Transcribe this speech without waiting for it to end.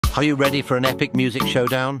Are you ready for an epic music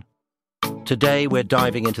showdown? Today we're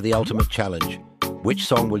diving into the ultimate challenge. Which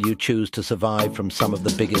song will you choose to survive from some of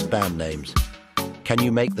the biggest band names? Can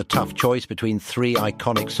you make the tough choice between 3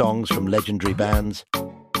 iconic songs from legendary bands?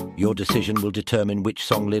 Your decision will determine which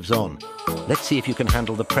song lives on. Let's see if you can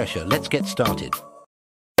handle the pressure. Let's get started.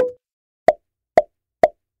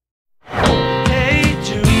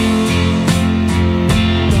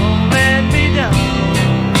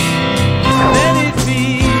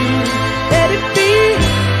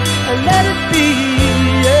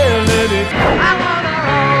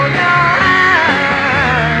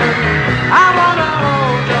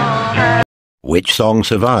 Which song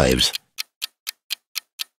survives?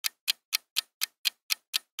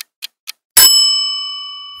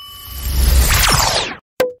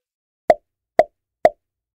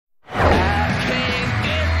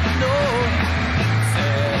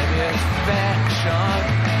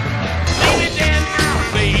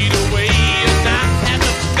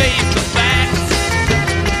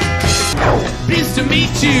 Pleased to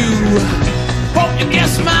meet you. Hope you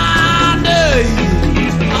guess my name.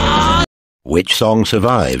 Which song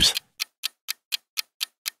survives?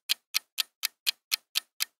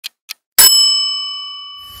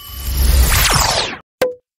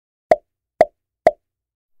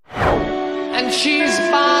 And she's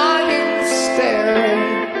buying,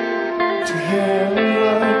 staring to heaven.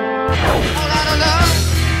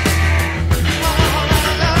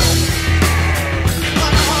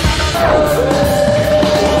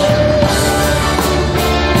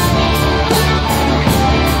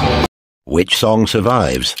 Which song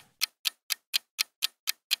survives?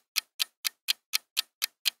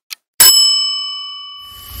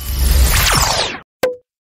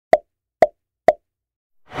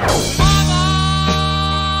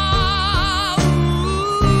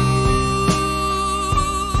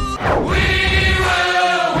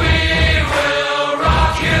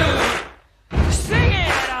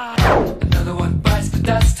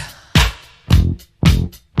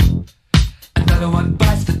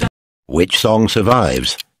 Which song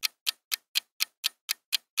survives?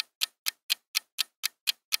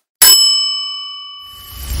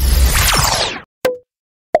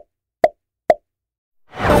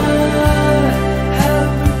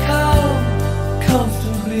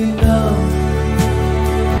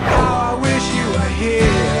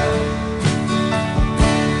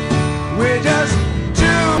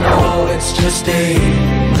 It's just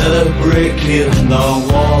another brick in the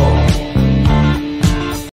wall.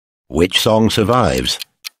 Which song survives?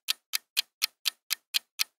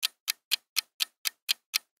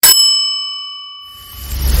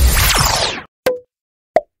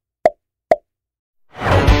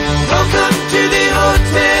 Welcome to the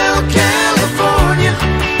Hotel California.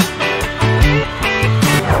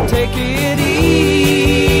 Take it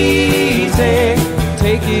easy,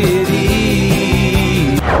 take it easy.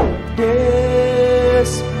 Desperate.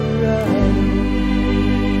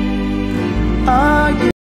 Are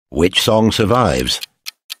you? Which song survives?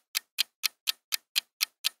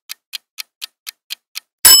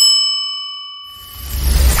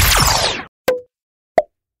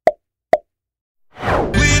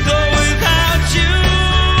 With or without you,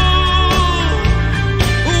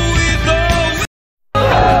 with or without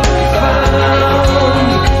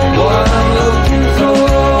what I'm looking for.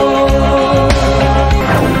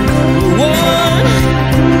 One,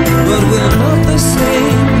 but we're not the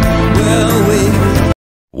same. Well,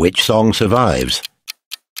 Which song survives?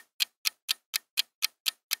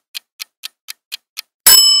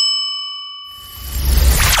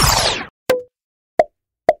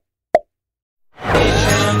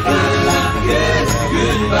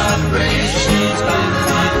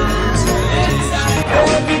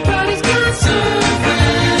 everybody's got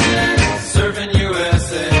surfing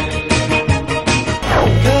USA.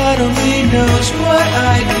 God only knows what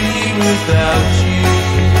I'd be without you.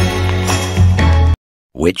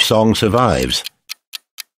 Which song survives?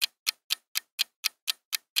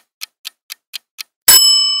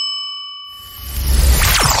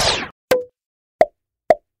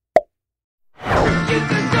 You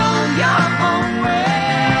can go your own way.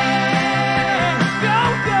 Go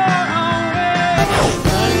your own way.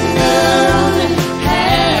 Nothing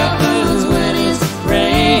happens when it's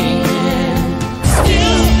raining.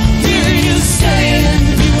 Still, do you say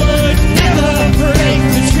you would never break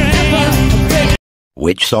the train?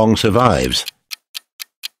 Which song survives?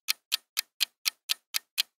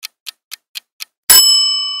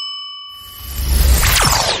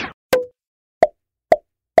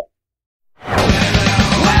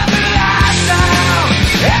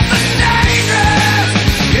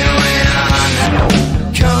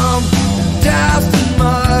 Come down to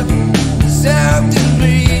my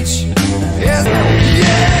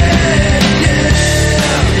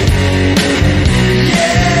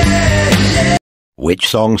Which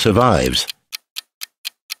song survives?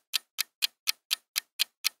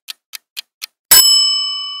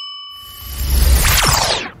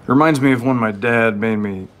 Reminds me of when my dad made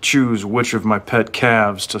me choose which of my pet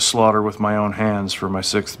calves to slaughter with my own hands for my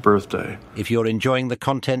 6th birthday. If you're enjoying the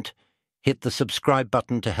content, hit the subscribe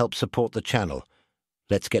button to help support the channel.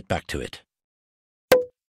 Let's get back to it.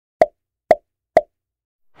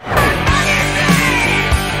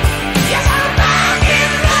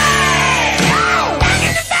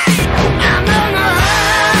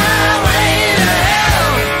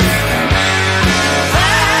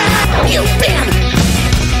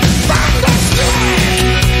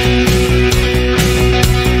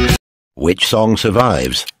 Which song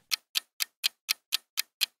survives?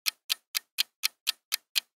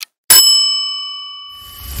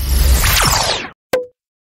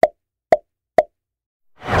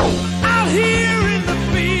 Out here in the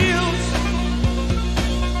fields,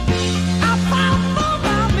 I found for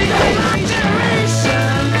my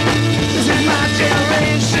generation. This is my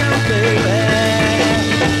generation, baby.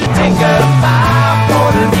 Take a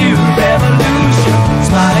 5-point-of-view revolution.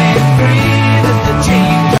 Smile and breathe as the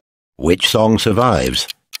change. Which song survives?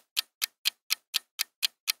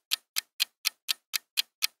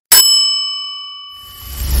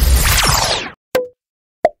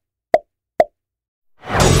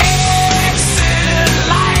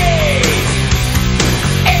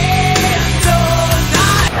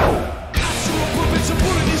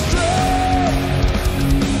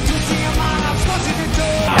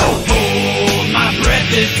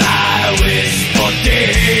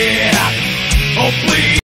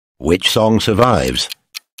 Which song survives?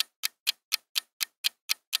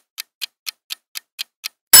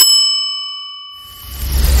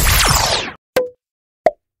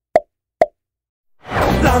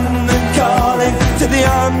 London calling to the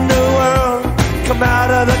underworld. Come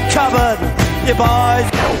out of the cupboard, you boys.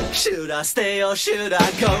 Should I stay or should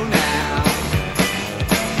I go now?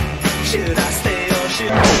 Should I stay or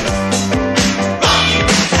should I...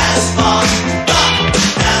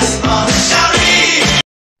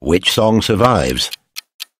 Which song survives?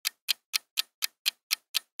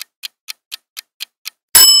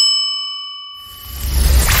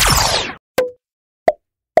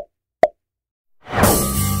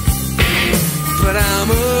 But I'm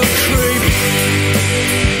a creep.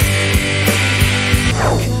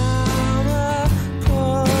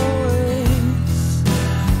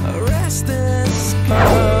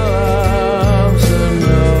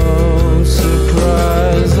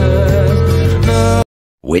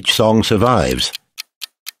 Which song survives?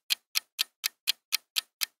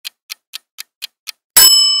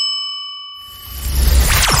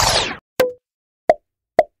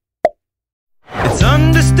 It's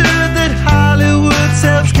understood that Hollywood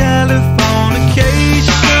sells Californication.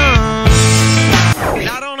 And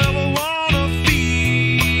I don't ever wanna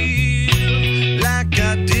feel like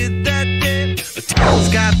I did that day. A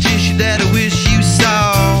scar tissue that I wish you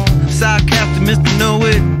saw. Sarcastic Mr.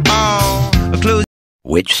 Know-It-All.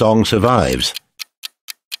 Which song survives?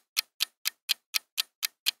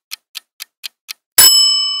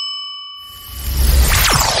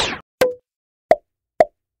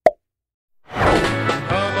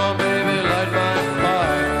 Come on, baby, light my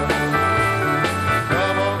fire.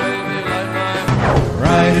 Come on, baby, light my fire.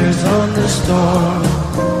 Riders on the storm.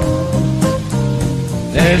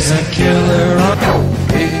 There's a killer on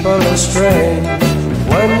people astray.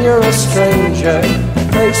 When you're a stranger,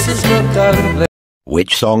 faces look ugly.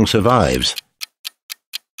 Which song survives?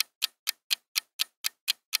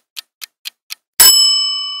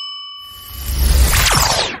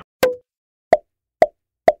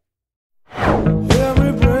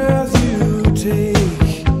 Every breath you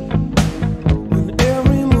take and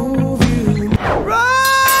every move you make.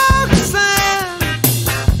 Roxanne,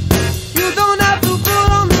 you don't have to put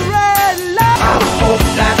on the red light. I hope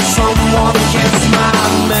that someone gets my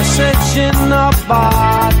message in a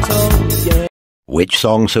bottle, yeah. Which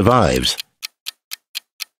song survives?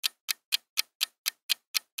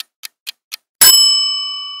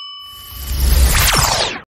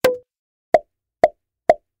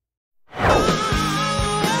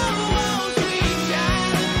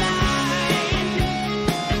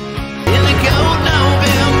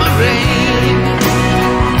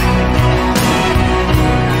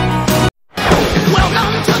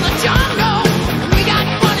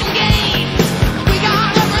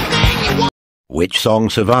 Which song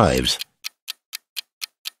survives?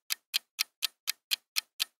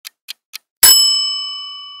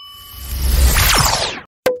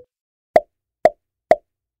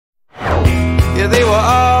 Yeah, they were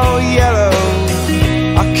all yellow.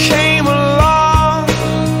 I came along.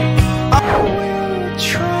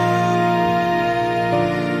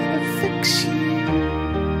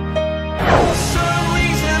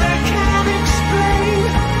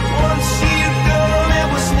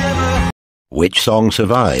 Which song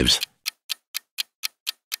survives?